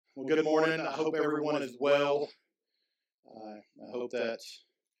Well, good morning. I hope everyone is well. I hope that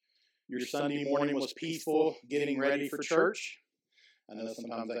your Sunday morning was peaceful, getting ready for church. I know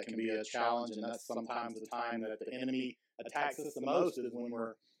sometimes that can be a challenge, and that's sometimes the time that the enemy attacks us the most is when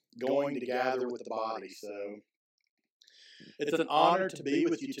we're going to gather with the body. So it's an honor to be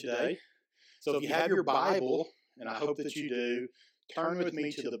with you today. So if you have your Bible, and I hope that you do, turn with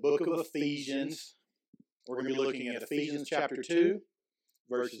me to the book of Ephesians. We're going to be looking at Ephesians chapter 2,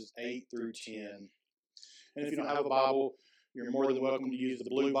 verses 8 through 10. And if you don't have a Bible, you're more than welcome to use the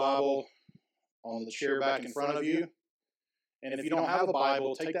blue Bible on the chair back in front of you. And if you don't have a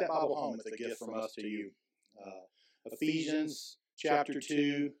Bible, take that Bible home. It's a gift from us to you. Ephesians chapter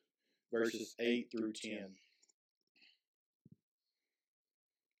 2, verses 8 through 10.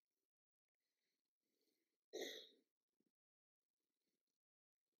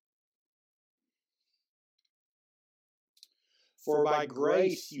 For by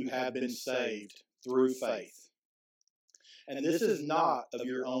grace you have been saved through faith. And this is not of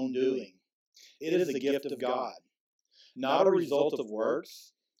your own doing. It is the gift of God, not a result of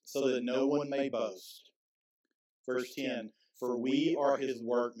works, so that no one may boast. Verse 10, for we are his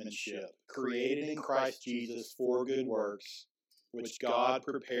workmanship, created in Christ Jesus for good works, which God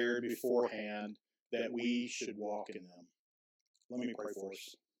prepared beforehand that we should walk in them. Let me pray for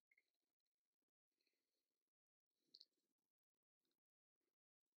us.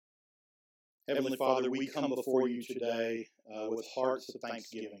 Heavenly Father, we come before you today with hearts of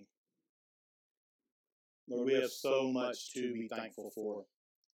thanksgiving. Lord, we have so much to be thankful for.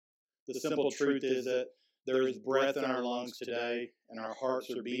 The simple truth is that there is breath in our lungs today, and our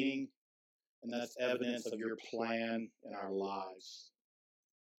hearts are beating, and that's evidence of your plan in our lives.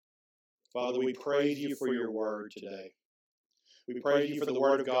 Father, we praise you for your word today. We praise you for the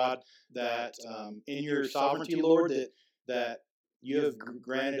word of God that in your sovereignty, Lord, that you have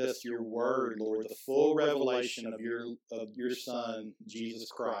granted us your word, Lord, the full revelation of your Son, Jesus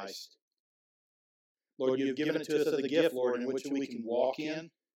Christ. Lord, you have given it to us as a gift, Lord, in which we can walk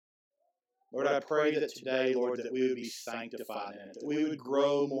in. Lord, I pray that today, Lord, that we would be sanctified in it, that we would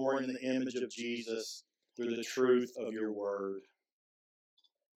grow more in the image of Jesus through the truth of your word.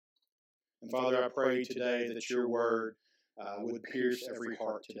 And Father, I pray today that your word would pierce every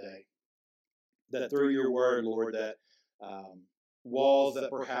heart today. That through your word, Lord, that walls that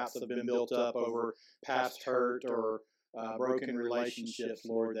perhaps have been built up over past hurt or broken relationships,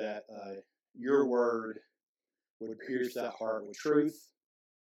 Lord, that your word would pierce that heart with truth,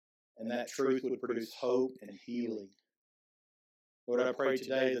 and that truth would produce hope and healing. Lord, I pray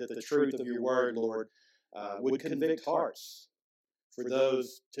today that the truth of your word, Lord, would convict hearts for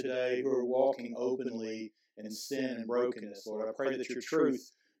those today who are walking openly in sin and brokenness. Lord, I pray that your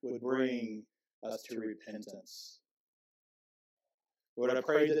truth would bring us to repentance. Lord, I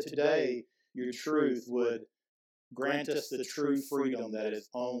pray that today your truth would grant us the true freedom that is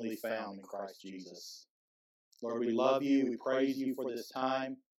only found in Christ Jesus. Lord, we love you. We praise you for this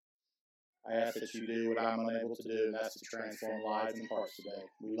time. I ask that you do what I'm unable to do, and that's to transform lives and hearts today.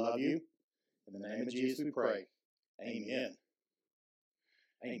 We love you. In the name of Jesus we pray. Amen.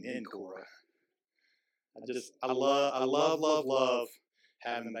 Amen, Cora. I love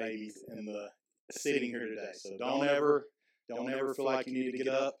having babies in the sitting here today. So don't ever feel like you need to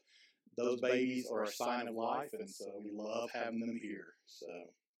get up. Those babies are a sign of life, and so we love having them here. So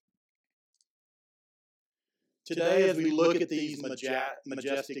today, as we look at these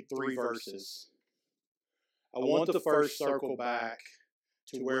majestic 3 verses, I want to first circle back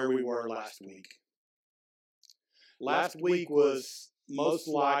to where we were last week. Last week was most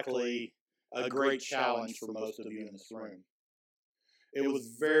likely a great challenge for most of you in this room. It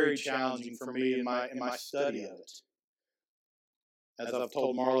was very challenging for me in my study of it. As I've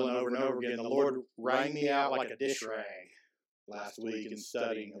told Marlon over and over again, the Lord rang me out like a dish rag last week in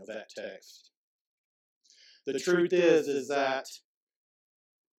studying of that text. The truth is that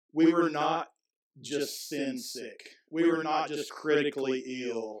we were not just sin sick. We were not just critically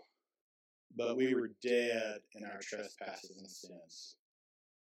ill, but we were dead in our trespasses and sins.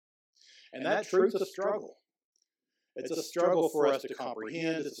 And that truth's a struggle. It's a struggle for us to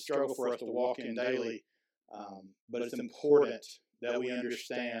comprehend. It's a struggle for us to walk in daily. But it's important that we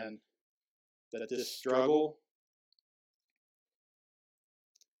understand that this struggle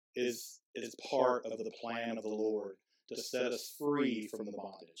is part of the plan of the Lord to set us free from the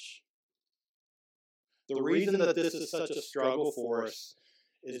bondage. The reason that this is such a struggle for us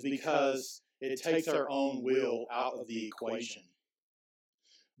is because it takes our own will out of the equation.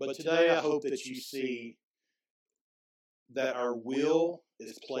 But today I hope that you see that our will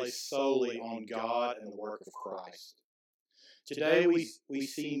is placed solely on God and the work of Christ. Today we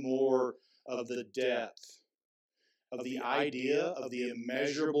see more of the depth of the idea of the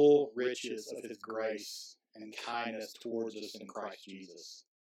immeasurable riches of his grace and kindness towards us in Christ Jesus.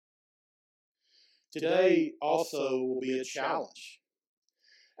 Today also will be a challenge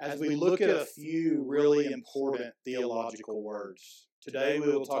as we look at a few really important theological words. Today we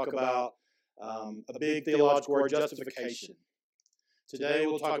will talk about a big theological word, justification. Today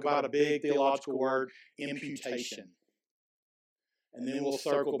we'll talk about a big theological word, imputation. And then we'll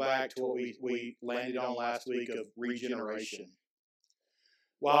circle back to what we landed on last week of regeneration.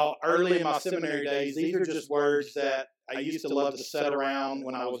 While early in my seminary days, these are just words that I used to love to sit around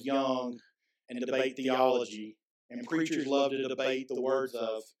when I was young and debate theology, and preachers love to debate the words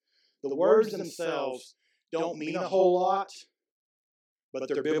of. The words themselves don't mean a whole lot, but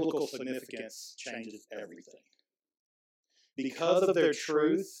their biblical significance changes everything. Because of their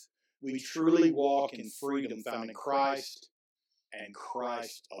truth, we truly walk in freedom found in Christ and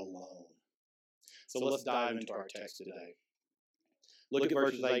Christ alone. So let's dive into our text today. Look at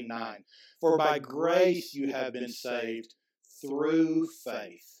verses 8 and 9. For by grace you have been saved through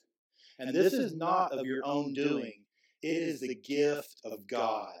faith. And this is not of your own doing. It is the gift of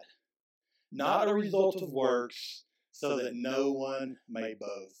God, not a result of works, so that no one may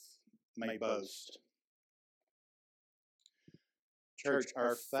boast. Church,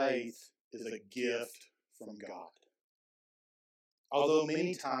 our faith is a gift from God. Although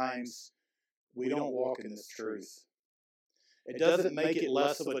many times we don't walk in this truth. It doesn't make it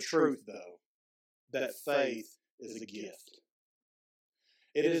less of a truth, though, that faith is a gift.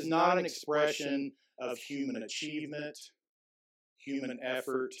 It is not an expression of human achievement, human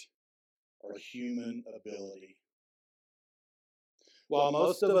effort, or human ability. While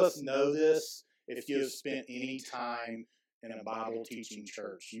most of us know this, if you have spent any time in a Bible teaching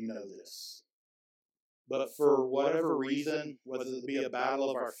church, you know this. But for whatever reason, whether it be a battle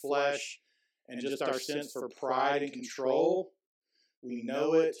of our flesh and just our sense for pride and control, we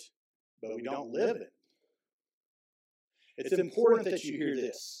know it, but we don't live it. It's important that you hear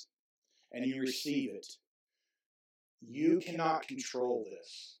this and you receive it. You cannot control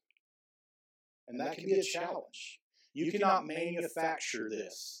this. And that can be a challenge. You cannot manufacture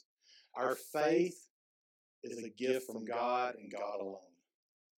this. Our faith is a gift from God and God alone.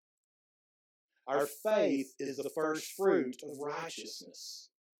 Our faith is the first fruit of righteousness.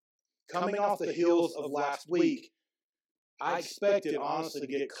 Coming off the heels of last week, I expected honestly to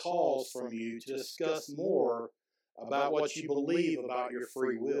get calls from you to discuss more about what you believe about your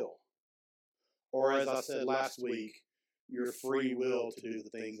free will. Or as I said last week, your free will to do the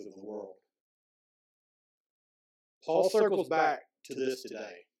things of the world. Paul circles back to this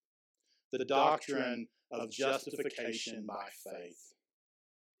today, the doctrine of justification by faith.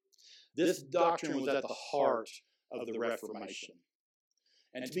 This doctrine was at the heart of the Reformation.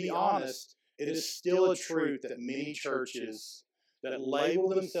 And to be honest, it is still a truth that many churches that label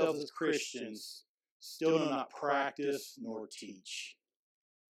themselves as Christians still do not practice nor teach.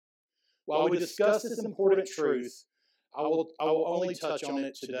 While we discuss this important truth, I will only touch on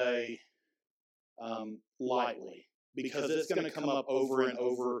it today lightly, because it's going to come up over and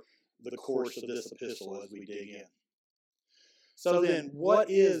over the course of this epistle as we dig in. So then, what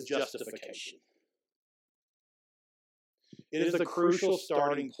is justification? It is a crucial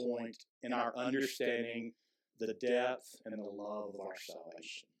starting point in our understanding the depth and the love of our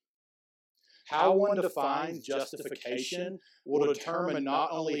salvation. How one defines justification will determine not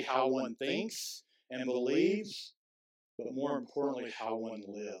only how one thinks and believes, but more importantly, how one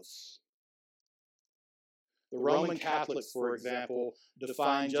lives. The Roman Catholics, for example,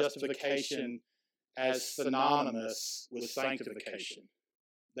 define justification as synonymous with sanctification.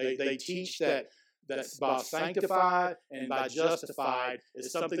 They teach that by sanctified and by justified is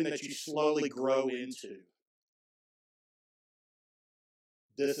something that you slowly grow into.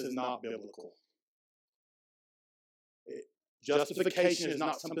 This is not biblical. Justification is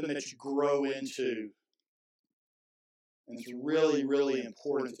not something that you grow into. And it's really, really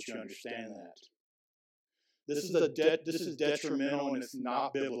important that you understand that. This is detrimental and it's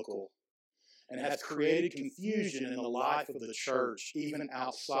not biblical, and has created confusion in the life of the church, even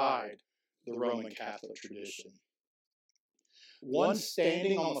outside the Roman Catholic tradition. One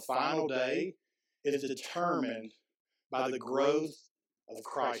standing on the final day is determined by the growth of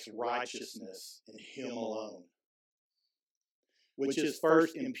Christ's righteousness in Him alone, which is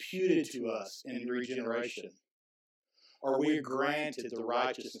first imputed to us in regeneration, or we are granted the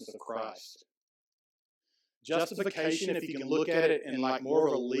righteousness of Christ. Justification, if you can look at it in like more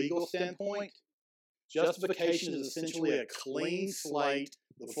of a legal standpoint, justification is essentially a clean slate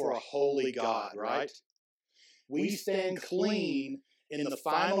before a holy God, right? we stand clean in the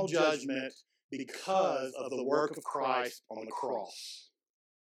final judgment because of the work of Christ on the cross.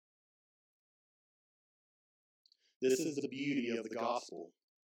 This is the beauty of the gospel.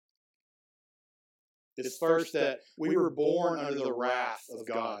 It's first that we were born under the wrath of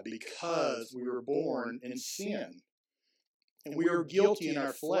God because we were born in sin. And we are guilty in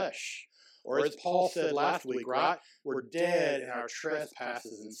our flesh. Or as Paul said last week, right? We're dead in our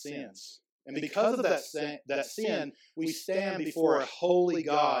trespasses and sins. And because of that sin, we stand before a holy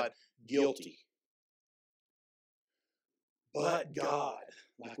God guilty. But God,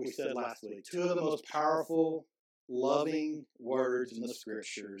 like we said last week, two of the most powerful, loving words in the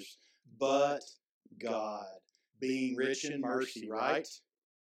Scriptures, but God, being rich in mercy, right?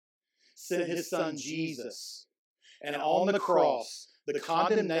 Sent His Son Jesus. And on the cross, the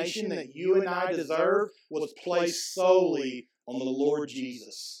condemnation that you and I deserve was placed solely on the Lord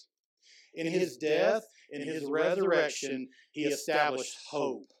Jesus. In His death, in His resurrection, He established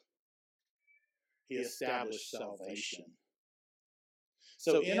hope. He established salvation.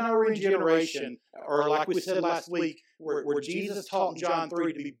 So in our regeneration, or like we said last week, where Jesus taught in John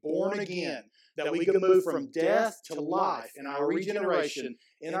 3 to be born again, that we can move from death to life in our regeneration,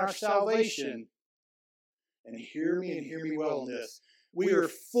 in our salvation. And hear me well on this. We are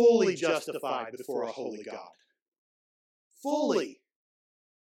fully justified before a holy God. Fully.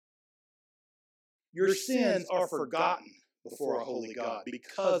 Your sins are forgotten before a holy God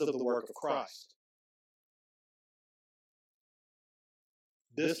because of the work of Christ.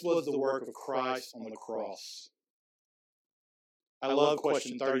 This was the work of Christ on the cross. I love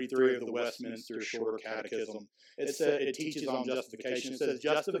question 33 of the Westminster Shorter Catechism. It teaches on justification. It says,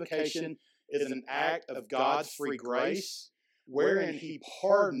 justification is an act of God's free grace, wherein He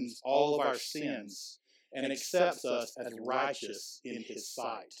pardons all of our sins and accepts us as righteous in His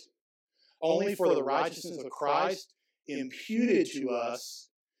sight. Only for the righteousness of Christ imputed to us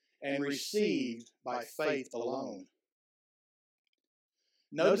and received by faith alone.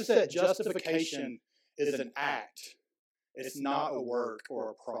 Notice that justification is an act. It's not a work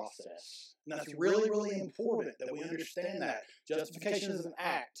or a process. And that's really, really important that we understand that. Justification is an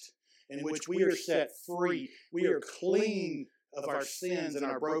act in which we are set free. We are clean of our sins and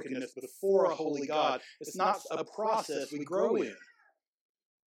our brokenness before a holy God. It's not a process we grow in.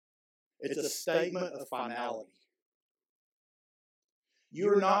 It's a statement of finality.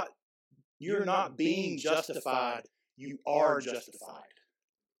 You're not being justified. You are justified.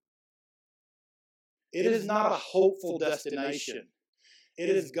 It is not a hopeful destination. It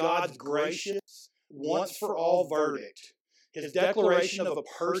is God's gracious, once for all verdict. His declaration of a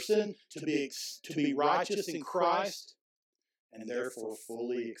person to be righteous in Christ and therefore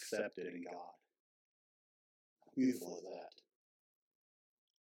fully accepted in God. How beautiful is that?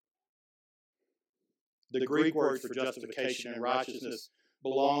 The Greek words for justification and righteousness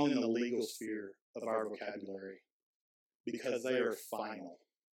belong in the legal sphere of our vocabulary because they are final.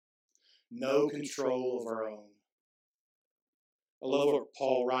 No control of our own. I love what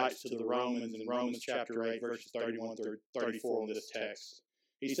Paul writes to the Romans in Romans chapter 8, verses 31 through 34 on this text.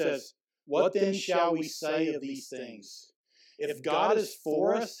 He says, "What then shall we say of these things? If God is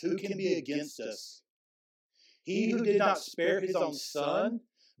for us, who can be against us? He who did not spare His own Son,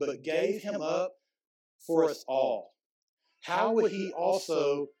 but gave Him up for us all, how would He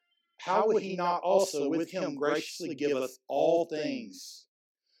not also with Him graciously give us all things?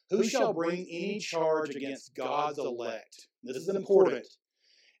 Who shall bring any charge against God's elect?" This is important.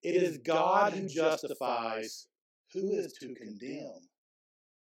 It is God who justifies. Who is to condemn?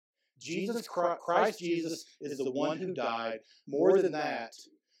 Christ Jesus is the one who died. More than that,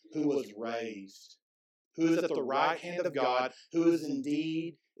 who was raised, who is at the right hand of God, who is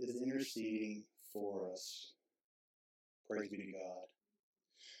indeed interceding for us. Praise be to God.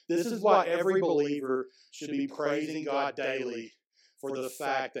 This is why every believer should be praising God daily for the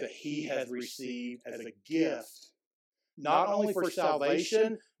fact that he has received as a gift, not only for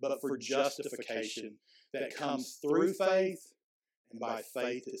salvation, but for justification that comes through faith and by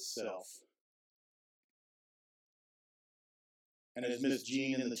faith itself. And as Miss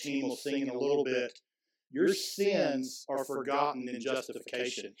Jean and the team will sing in a little bit, your sins are forgotten in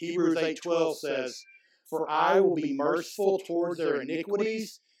justification. Hebrews 8:12 says, "For I will be merciful towards their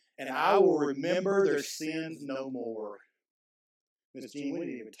iniquities, and I will remember their sins no more." Miss Jean, we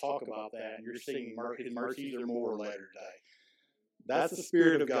didn't even talk about that, and you're singing His mercies are more later today. That's the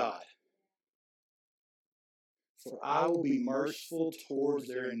Spirit of God. "For I will be merciful towards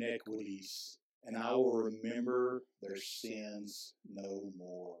their iniquities, and I will remember their sins no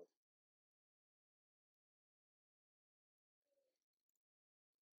more."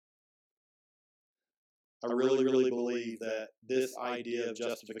 I really, really believe that this idea of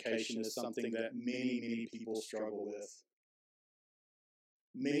justification is something that many, many people struggle with.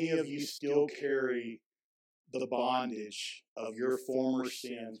 Many of you still carry the bondage of your former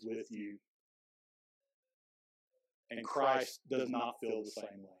sins with you. And Christ does not feel the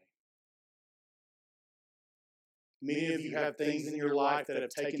same way. Many of you have things in your life that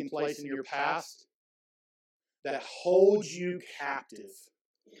have taken place in your past that hold you captive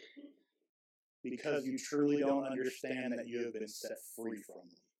because you truly don't understand that you have been set free from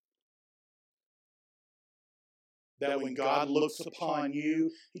them. That when God looks upon you,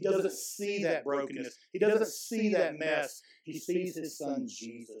 He doesn't see that brokenness. He doesn't see that mess. He sees His Son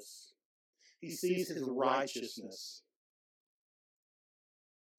Jesus. He sees His righteousness.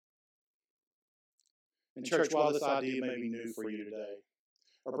 And church, while this idea may be new for you today,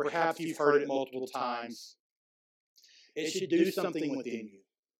 or perhaps you've heard it multiple times, it should do something within you.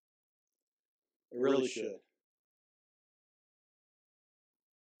 It really should.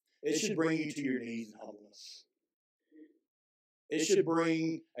 It should bring you to your knees in humbleness. It should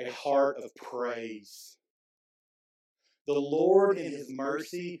bring a heart of praise. The Lord in His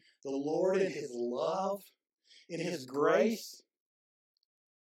mercy, the Lord in His love, in His grace,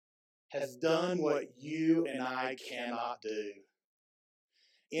 has done what you and I cannot do.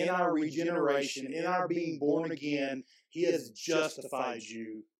 In our regeneration, in our being born again, He has justified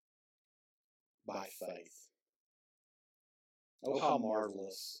you by faith. Oh, how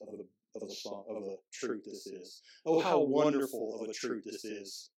marvelous of a truth this is. Oh, how wonderful of a truth this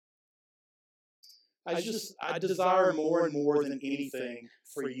is. I desire more and more than anything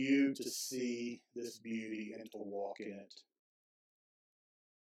for you to see this beauty and to walk in it.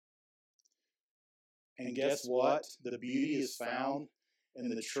 And guess what? The beauty is found in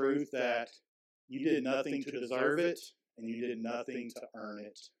the truth that you did nothing to deserve it and you did nothing to earn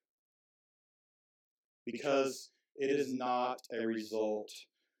it. Because it is not a result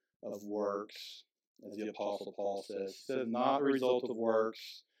of works, as the Apostle Paul says. He says, not a result of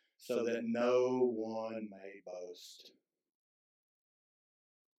works, so that no one may boast.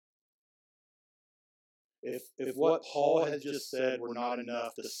 If what Paul has just said were not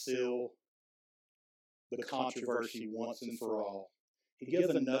enough to seal the controversy once and for all, he gives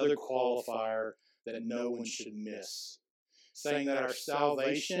another qualifier that no one should miss, saying that our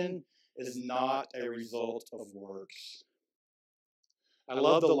salvation is not a result of works. I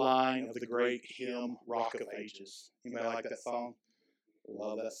love the line of the great hymn, Rock of Ages. Anybody like that song?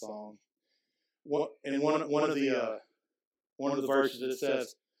 Love that song. In one of the verses it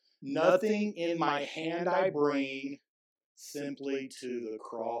says, "Nothing in my hand I bring, simply to the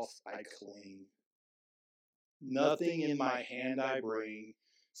cross I cling. Nothing in my hand I bring,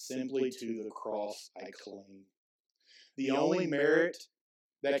 simply to the cross I cling." The only merit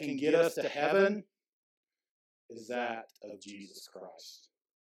that can get us to heaven is that of Jesus Christ.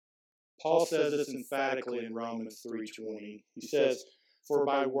 Paul says this emphatically in Romans 3:20. He says, "For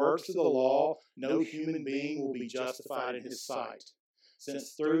by works of the law, no human being will be justified in his sight,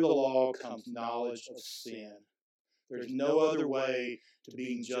 since through the law comes knowledge of sin." There's no other way to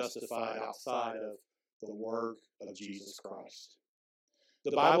being justified outside of the work of Jesus Christ.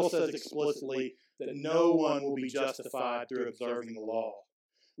 The Bible says explicitly that no one will be justified through observing the law.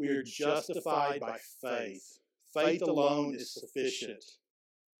 We are justified by faith. Faith alone is sufficient.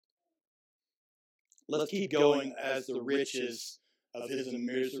 Let's keep going as the riches of His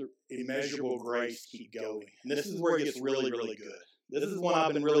immeasurable grace keep going. And this is where it gets really, really good. This is one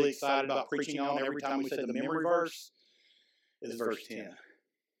I've been really excited about preaching on every time we say the memory verse, is verse 10.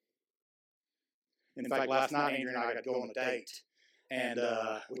 In fact, last night, Andrew and I got to go on a date, and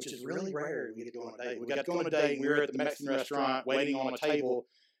which is really rare we get to go on a date. We got to go on a date, and we were at the Mexican restaurant waiting on a table,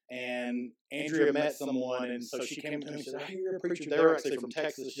 and Andrea met someone, and so she came to me and said, "I hear you're a preacher." They were actually from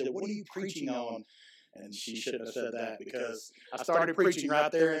Texas. She said, "What are you preaching on?" And she shouldn't have said that, because I started preaching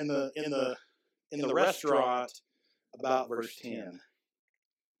right there in the restaurant about verse 10.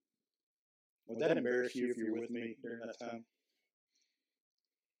 Would that embarrass you if you were with me during that time?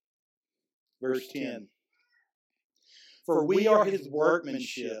 Verse 10. "For we are His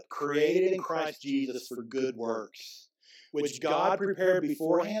workmanship, created in Christ Jesus for good works, which God prepared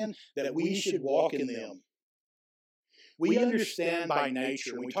beforehand that we should walk in them." We understand by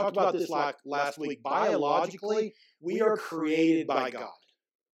nature, we talked about this last week, biologically, we are created by God.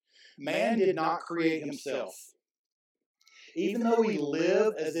 Man did not create himself. Even though we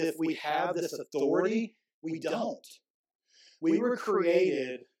live as if we have this authority, we don't. We were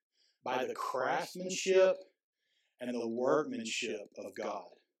created by the craftsmanship and the workmanship of God.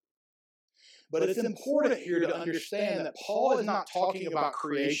 But it's important here to understand that Paul is not talking about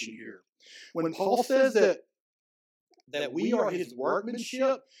creation here. When Paul says that we are his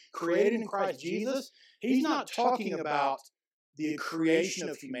workmanship, created in Christ Jesus, he's not talking about the creation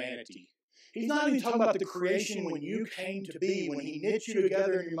of humanity. He's not even talking about the creation when you came to be, when he knit you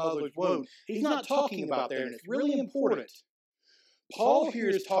together in your mother's womb. He's not talking about there, and it's really important. Paul here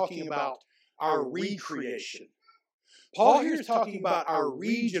is talking about our recreation. Paul here is talking about our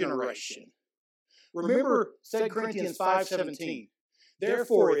regeneration. Remember 2 Corinthians 5:17.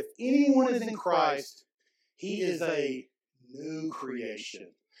 Therefore, if anyone is in Christ, he is a new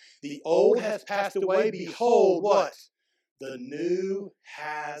creation. The old has passed away. Behold, what? The new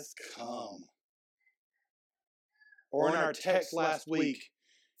has come. Or in our text last week,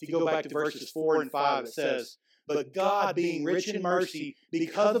 if you go back to verses 4 and 5, it says, but God, being rich in mercy,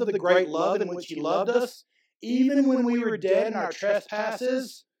 because of the great love in which he loved us, even when we were dead in our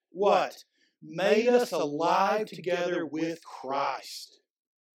trespasses, what? Made us alive together with Christ.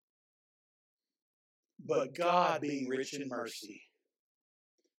 But God, being rich in mercy,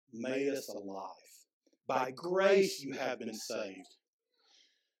 made us alive. By grace you have been saved.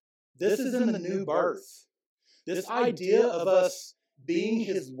 This is in the new birth. This idea of us being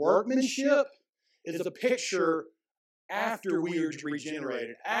his workmanship is a picture after we are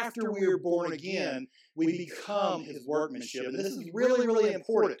regenerated. After we are born again, we become his workmanship. And this is really, really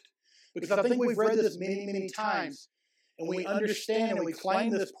important because I think we've read this many, many times and we understand and we claim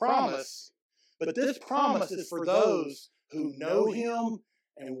this promise. But this promise is for those who know him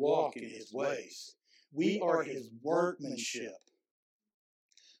and walk in his ways. We are his workmanship.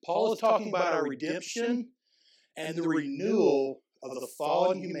 Paul is talking about our redemption and the renewal of the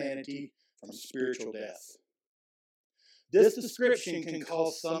fallen humanity from spiritual death. This description can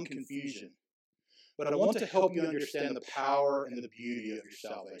cause some confusion, but I want to help you understand the power and the beauty of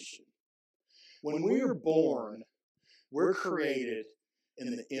your salvation. When we are born, we're created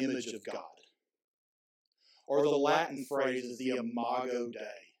in the image of God. Or the Latin phrase is the Imago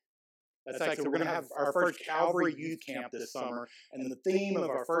Dei. That's actually, we're going to have our first Calvary Youth Camp this summer, and the theme of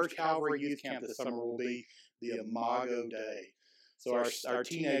our first Calvary Youth Camp this summer will be the Imago Dei. So our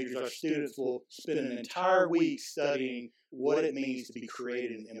teenagers, our students will spend an entire week studying what it means to be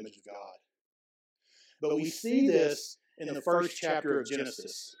created in the image of God. But we see this in the first chapter of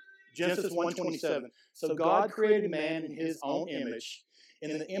Genesis. Genesis 1:27. So God created man in his own image.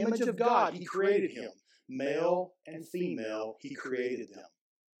 In the image of God, he created him. Male and female, he created them.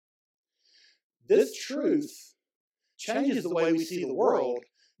 This truth changes the way we see the world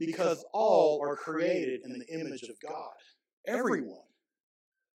because all are created in the image of God. Everyone.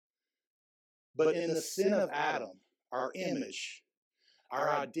 But in the sin of Adam, our image, our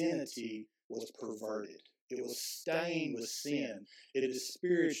identity was perverted. It was stained with sin. It is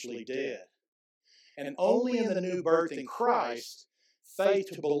spiritually dead. And only in the new birth in Christ,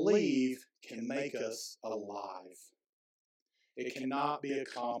 faith to believe can make us alive. It cannot be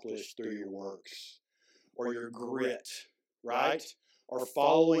accomplished through your works or your grit, right? Or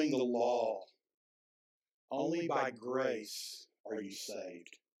following the law. Only by grace are you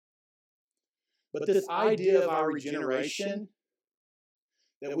saved. But this idea of our regeneration,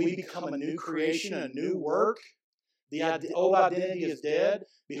 that we become a new creation, a new work, the old identity is dead,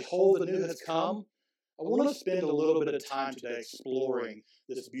 behold, the new has come. I want to spend a little bit of time today exploring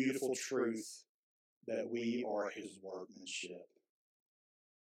this beautiful truth that we are his workmanship.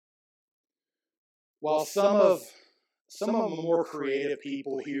 While some of the more creative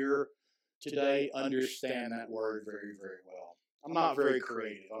people here today understand that word very, very well. I'm not very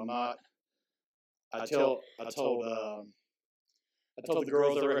creative. I told the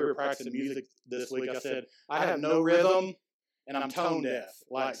girls that were here practicing music this week, I said, I have no rhythm and I'm tone deaf.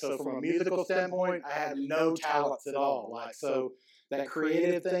 So from a musical standpoint, I have no talents at all. So that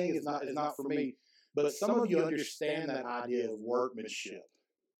creative thing is not for me. But some of you understand that idea of workmanship.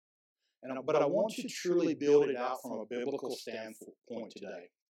 But I want you to truly build it out from a biblical standpoint today.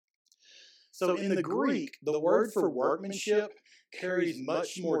 So in the Greek, the word for workmanship carries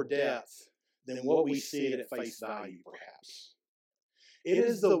much more depth than what we see it at face value, perhaps. It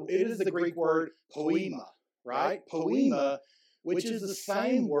is the Greek word poema, right? Poema, which is the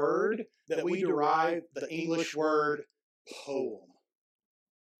same word that we derive the English word poem.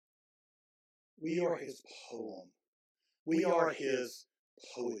 We are his poem. We are his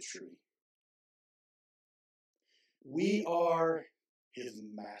poetry. We are his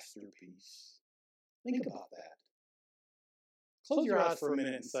masterpiece. Think about that. Close your eyes for a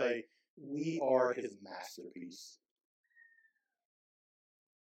minute and say, we are his masterpiece.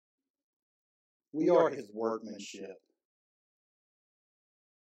 We are his workmanship.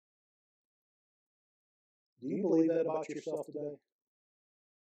 Do you believe that about yourself today?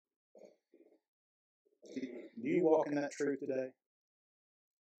 Do you walk in that truth today?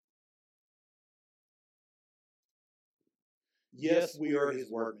 Yes, we are His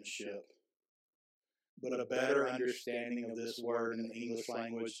workmanship, but a better understanding of this word in the English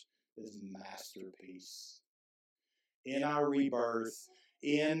language is masterpiece. In our rebirth,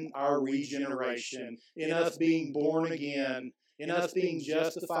 in our regeneration, in us being born again, in us being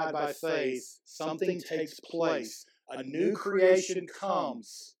justified by faith, something takes place. A new creation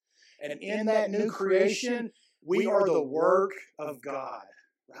comes. And in that new creation, we are the work of God,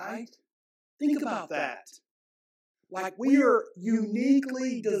 right? Think about that. Like we are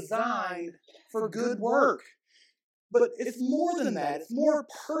uniquely designed for good work. But it's more than that. It's more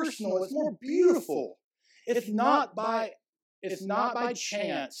personal. It's more beautiful. It's not by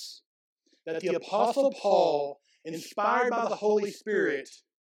chance that the Apostle Paul, inspired by the Holy Spirit,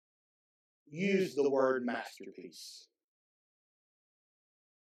 used the word masterpiece.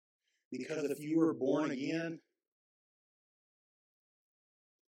 Because if you were born again,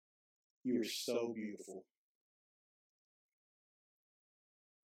 you are so beautiful.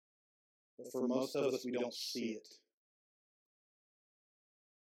 But for most of us, we don't see it.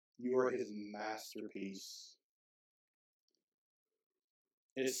 You are His masterpiece.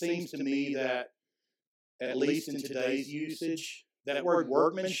 It seems to me that, at least in today's usage, that word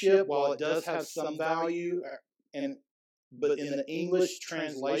workmanship, while it does have some value, but in the English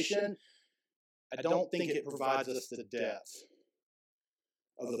translation, I don't think it provides us the depth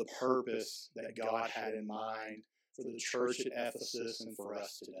of the purpose that God had in mind for the church at Ephesus and for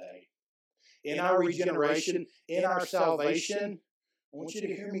us today. In our regeneration, in our salvation, I want you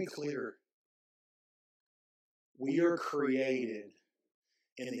to hear me clear. We are created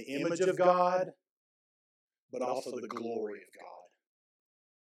in the image of God, but also the glory of God.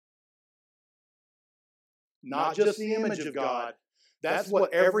 Not just the image of God. That's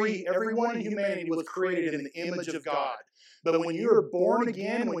what everyone in humanity was created in the image of God. But when you are born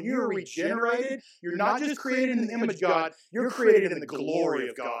again, when you are regenerated, you're not just created in the image of God, you're created in the glory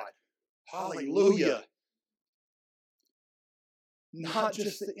of God. Hallelujah. Not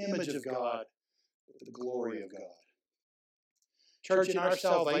just the image of God, but the glory of God. Church, in our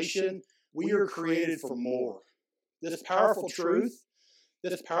salvation, we are created for more. This powerful truth,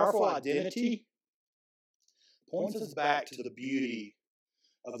 this powerful identity, points us back to the beauty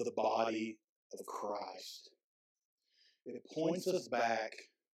of the body of Christ. It points us back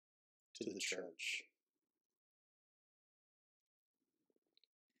to the church.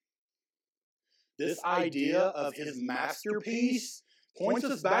 This idea of His masterpiece points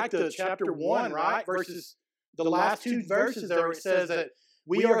us back to chapter 1, right? The last two verses there, it says that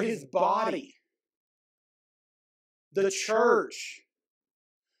we are His body. The church,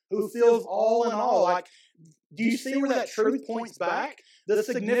 who fills all in all. Like, do you see where that truth points back? The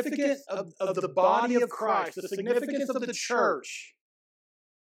significance of the body of Christ, the significance of the church.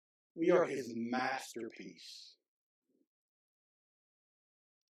 We are His masterpiece.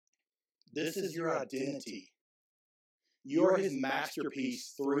 This is your identity. You are His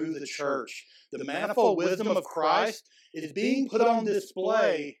masterpiece through the church. The manifold wisdom of Christ is being put on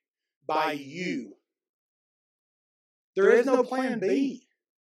display by you. There is no plan B.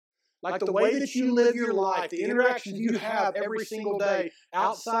 Like the way that you live your life, the interactions you have every single day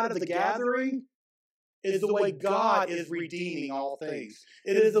outside of the gathering is the way God is redeeming all things.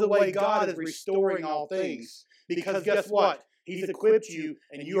 It is the way God is restoring all things. Because guess what? He's equipped you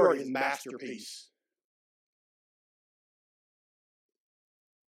and you are His masterpiece.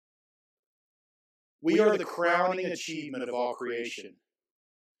 We are the crowning achievement of all creation.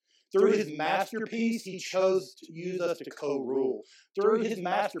 Through His masterpiece, He chose to use us to co-rule. Through His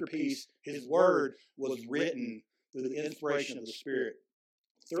masterpiece, His word was written through the inspiration of the Spirit.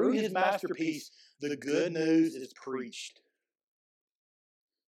 Through His masterpiece, the good news is preached.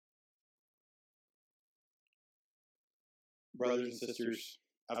 Brothers and sisters,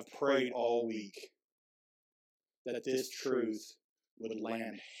 I've prayed all week that this truth would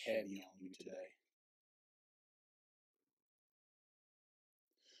land heavy on you today.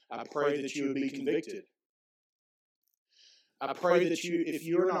 I pray that you would be convicted. I pray that you, if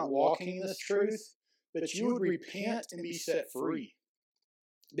you're not walking in this truth, that you would repent and be set free.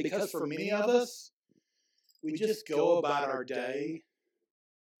 Because for many of us, we just go about our day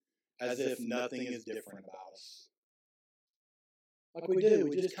as if nothing is different about us. Like we do,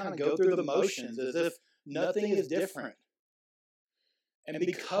 we just kind of go through the motions as if nothing is different. And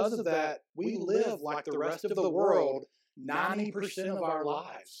because of that, we live like the rest of the world 90% of our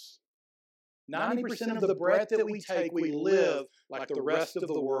lives. 90% of the breath that we take, we live like the rest of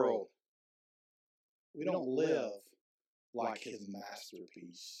the world. We don't live like His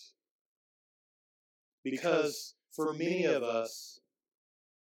masterpiece. Because for many of us,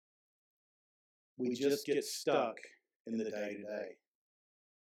 we just get stuck in the day-to-day.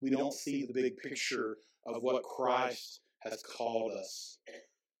 We don't see the big picture of what Christ has called us.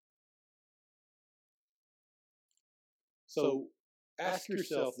 So ask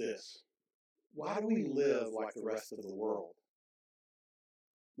yourself this: why do we live like the rest of the world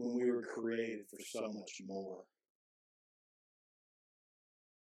when we were created for so much more?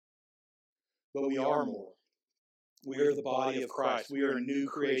 But we are more. We are the body of Christ. We are a new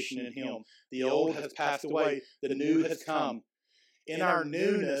creation in Him. The old has passed away. The new has come. In our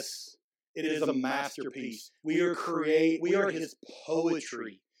newness, it is a masterpiece. We are His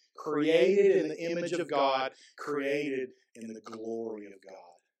poetry, created in the image of God, created in the glory of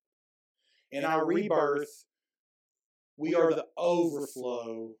God. In our rebirth, we are the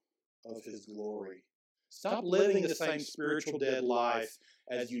overflow of His glory. Stop living the same spiritual dead life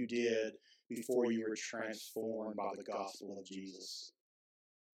as you did before you were transformed by the gospel of Jesus.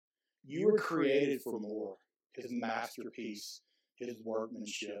 You were created for more, His masterpiece, His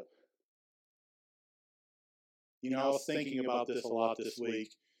workmanship. You know, I was thinking about this a lot this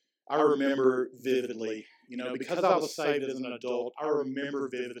week. I remember vividly, because I was saved as an adult, I remember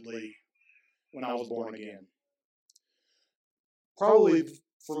vividly when I was born again. Probably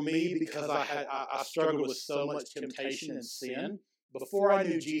for me, because I struggled with so much temptation and sin. Before I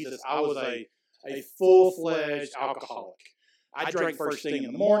knew Jesus, I was a full-fledged alcoholic. I drank first thing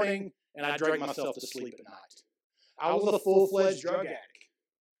in the morning, and I drank myself to sleep at night. I was a full-fledged drug addict.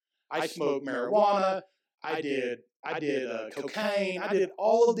 I smoked marijuana. I did cocaine. I did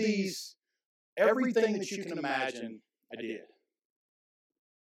all of these, everything that you can imagine, I did.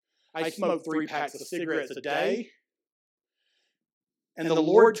 I smoked 3 packs of cigarettes a day. And the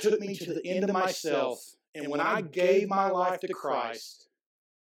Lord took me to the end of myself. And when I gave my life to Christ,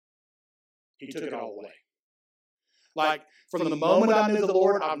 He took it all away. Like, from the moment I knew the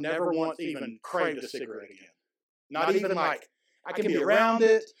Lord, I've never once even craved a cigarette again. Not even like, I can be around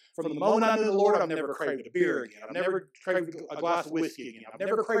it. From the moment I knew the Lord, I've never craved a beer again. I've never craved a glass of whiskey again. I've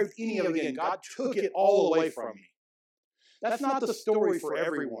never craved any of it again. God took it all away from me. That's not the story for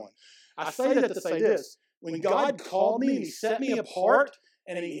everyone. I say that to say this. When God called me and He set me apart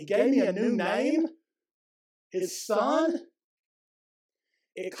and He gave me a new name, His Son,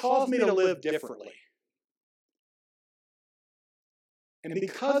 it caused me to live differently. And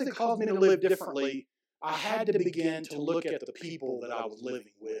because it caused me to live differently, I had to begin to look at the people that I was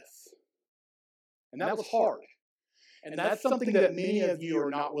living with. And that was hard. And that's something that many of you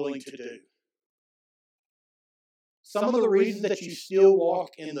are not willing to do. Some of the reasons that you still walk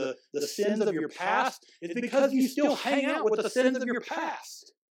in the sins of your past is because you still hang out with the sins of your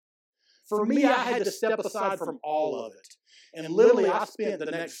past. For me, I had to step aside from all of it. And literally, I spent the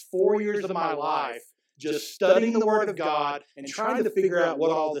next 4 years of my life just studying the Word of God and trying to figure out what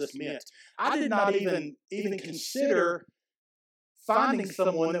all this meant. I did not even consider finding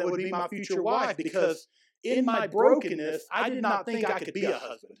someone that would be my future wife, because in my brokenness, I did not think I could be a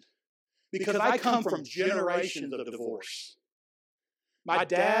husband, because I come from generations of divorce. My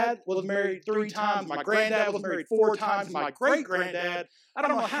dad was married 3 times. My granddad was married 4 times. My great-granddad, I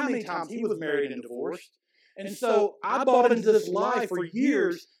don't know how many times he was married and divorced. And so I bought into this lie for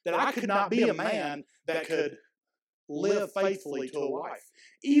years that I could not be a man that could live faithfully to a wife,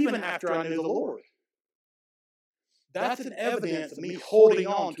 even after I knew the Lord. That's an evidence of me holding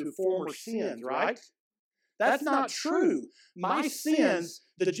on to former sins, right? That's not true. My sins,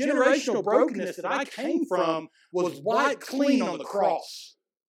 the generational brokenness that I came from, was wiped clean on the cross.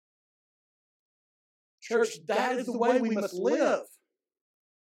 Church, that is the way we must live.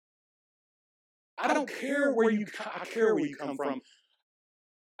 I don't care where you come from.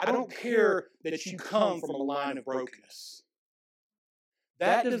 I don't care that you come from a line of brokenness.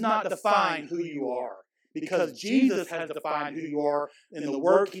 That does not define who you are, because Jesus has defined who you are in the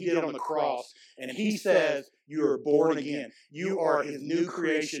work He did on the cross. And He says you are born again. You are His new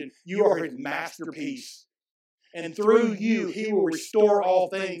creation. You are His masterpiece. And through you, He will restore all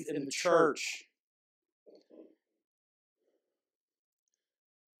things in the church.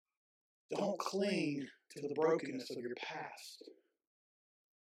 Don't cling to the brokenness of your past.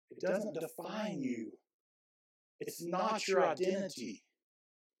 It doesn't define you. It's not your identity.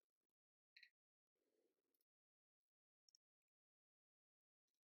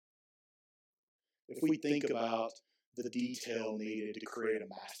 If we think about the detail needed to create a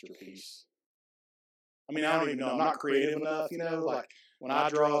masterpiece. I mean, I don't even know. I'm not creative enough, like when I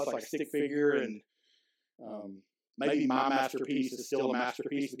draw, it's like stick figure, and maybe my masterpiece is still a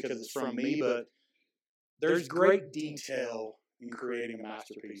masterpiece because it's from me, but there's great detail in creating a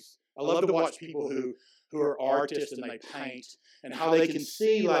masterpiece. I love to watch people who are artists and they paint, and how they can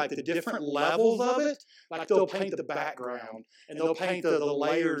see like the different levels of it. Like they'll paint the background, and they'll paint the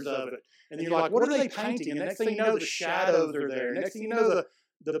layers of it. And you're like, what are they painting? And next thing you know, the shadows are there. Next thing you know,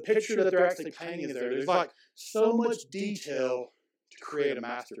 the picture that they're actually painting is there. There's like so much detail to create a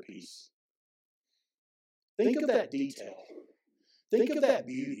masterpiece. Think of that detail. Think of that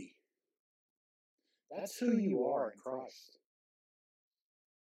beauty. That's who you are in Christ.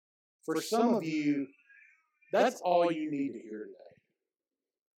 For some of you, that's all you need to hear today.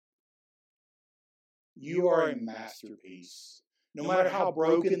 You are a masterpiece. No matter how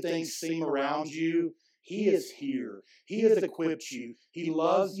broken things seem around you, He is here. He has equipped you. He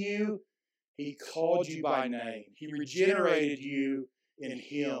loves you. He called you by name. He regenerated you in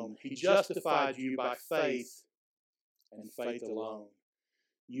Him. He justified you by faith and faith alone.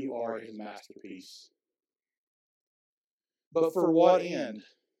 You are His masterpiece. But for what end?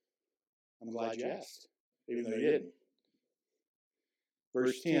 I'm glad you asked, even though you didn't.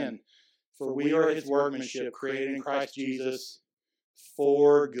 Verse 10, for we are His workmanship, created in Christ Jesus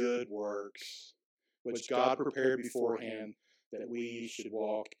for good works, which God prepared beforehand that we should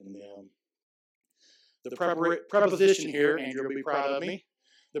walk in them. The preposition here, Andrew will be proud of me,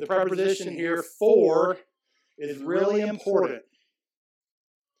 the preposition here, for, is really important.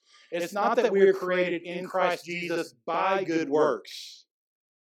 It's not that we are created in Christ Jesus by good works.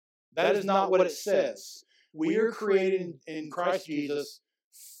 That is not what it says. We are created in Christ Jesus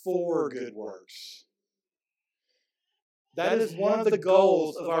for good works. That is one of the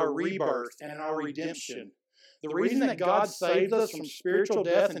goals of our rebirth and our redemption. The reason that God saved us from spiritual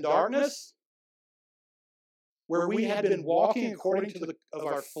death and darkness, where we had been walking according to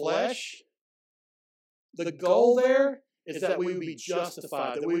our flesh, the goal there is that we would be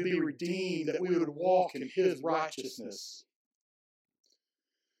justified, that we would be redeemed, that we would walk in His righteousness.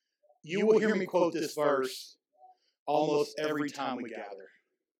 You will hear me quote this verse almost every time we gather.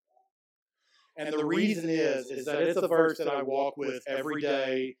 And the reason is that it's a verse that I walk with every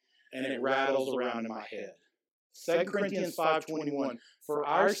day, and it rattles around in my head. 2 Corinthians 5:21, for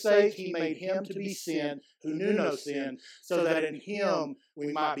our sake He made Him to be sin who knew no sin, so that in Him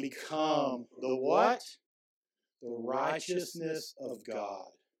we might become the what? The righteousness of God.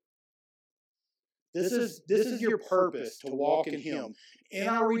 This is your purpose, to walk in Him. In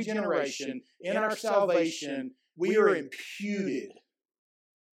our regeneration, in our salvation, we are imputed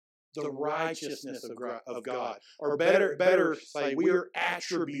the righteousness of God. Or better say, we are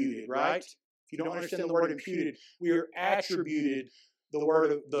attributed, right? If you don't understand the word imputed, we are attributed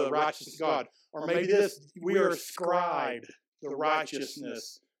the righteousness of God. Or maybe this, we are ascribed the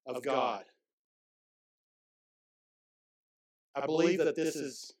righteousness of God. I believe that this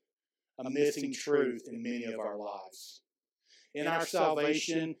is a missing truth in many of our lives. In our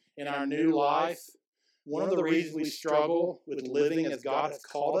salvation, in our new life, one of the reasons we struggle with living as God has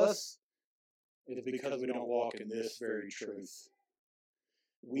called us is because we don't walk in this very truth.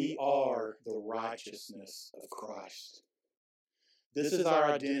 We are the righteousness of Christ. This is our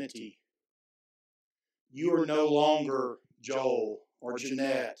identity. You are no longer Joel or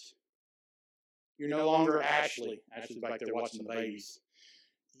Jeanette. You're no longer Ashley. Ashley's back there watching the babies.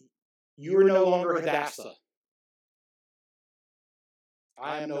 You are no longer Hadassah.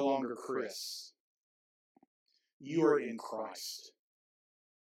 I am no longer Kris. You are in Christ.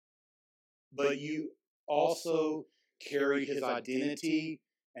 But you also carry His identity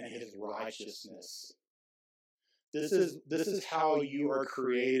and His righteousness. This is how you are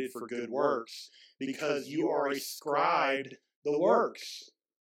created for good works, because you are ascribed the works.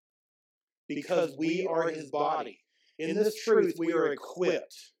 Because we are His body. In this truth, we are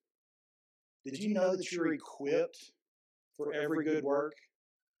equipped. Did you know that you're equipped for every good work?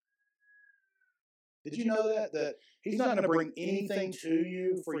 Did you know that He's not going to bring anything to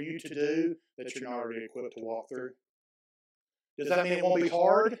you for you to do that you're not already equipped to walk through? Does that mean it won't be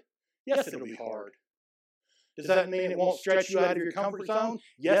hard? Yes, it'll be hard. Does that mean it won't stretch you out of your comfort zone?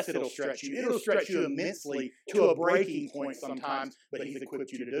 Yes, it'll stretch you. It'll stretch you immensely to a breaking point sometimes, but He's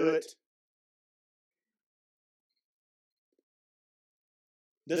equipped you to do it.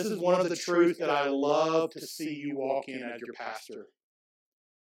 This is one of the truths that I love to see you walk in as your pastor.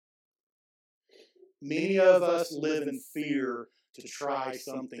 Many of us live in fear to try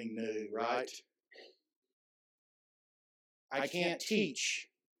something new, right? I can't teach.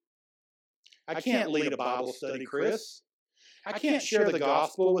 I can't lead a Bible study, Kris. I can't share the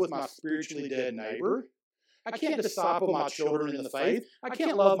gospel with my spiritually dead neighbor. I can't disciple my children in the faith. I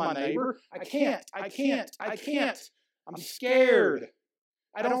can't love my neighbor. I can't. I'm scared.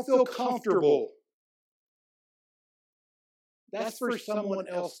 I don't feel comfortable. That's for someone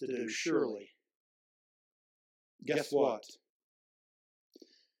else to do, surely. Guess what?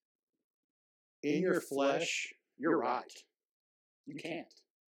 In your flesh, you're right. You can't.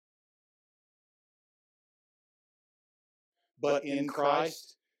 But in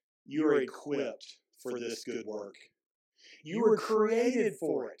Christ, you are equipped for this good work. You were created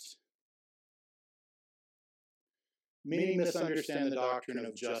for it. Many misunderstand the doctrine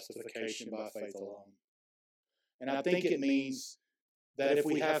of justification by faith alone. And I think it means that if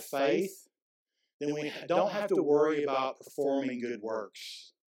we have faith, then we don't have to worry about performing good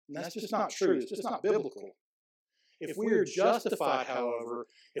works. And that's just not true. It's just not biblical. If we are justified, however,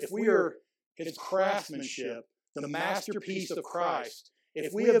 if we are His craftsmanship, the masterpiece of Christ,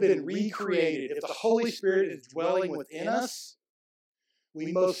 if we have been recreated, if the Holy Spirit is dwelling within us,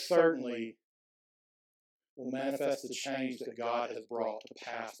 we most certainly will manifest the change that God has brought to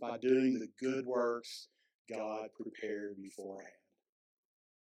pass by doing the good works God prepared beforehand.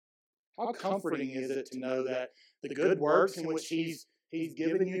 How comforting is it to know that the good works in which He's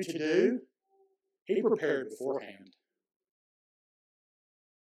given you to do, He prepared beforehand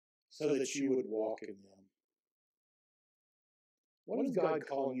so that you would walk in them. What is God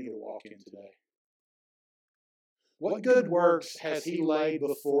calling you to walk in today? What good works has He laid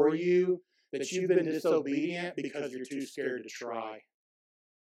before you that you've been disobedient because you're too scared to try?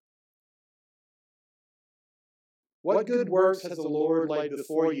 What good works has the Lord laid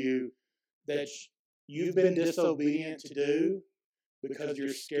before you that you've been disobedient to do because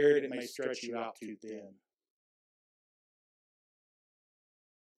you're scared it may stretch you out too thin?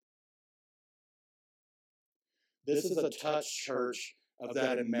 This is a touch, church, of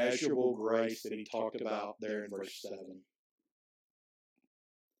that immeasurable grace that he talked about there in verse 7.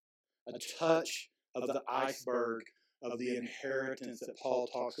 A touch of the iceberg of the inheritance that Paul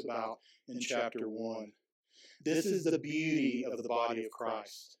talks about in chapter 1. This is the beauty of the body of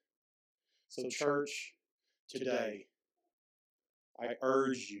Christ. So, church, today, I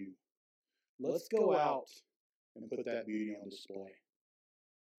urge you, let's go out and put that beauty on display.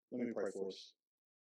 Let me pray for us.